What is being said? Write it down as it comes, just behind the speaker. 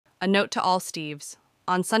A note to all Steves.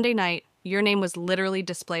 On Sunday night, your name was literally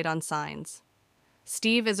displayed on signs.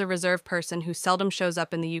 Steve is a reserve person who seldom shows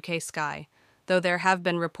up in the UK sky, though there have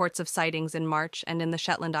been reports of sightings in March and in the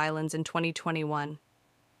Shetland Islands in 2021.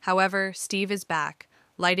 However, Steve is back,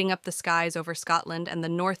 lighting up the skies over Scotland and the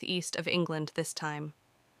northeast of England this time.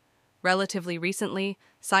 Relatively recently,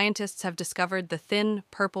 scientists have discovered the thin,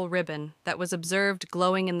 purple ribbon that was observed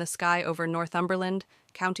glowing in the sky over Northumberland,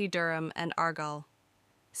 County Durham, and Argyll.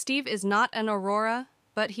 Steve is not an aurora,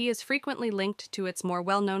 but he is frequently linked to its more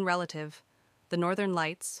well-known relative, the Northern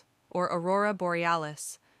Lights, or Aurora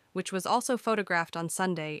Borealis, which was also photographed on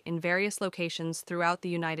Sunday in various locations throughout the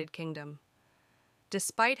United Kingdom.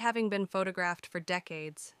 Despite having been photographed for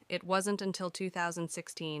decades, it wasn't until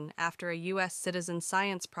 2016, after a U.S. citizen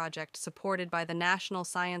science project supported by the National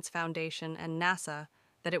Science Foundation and NASA,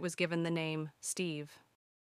 that it was given the name Steve.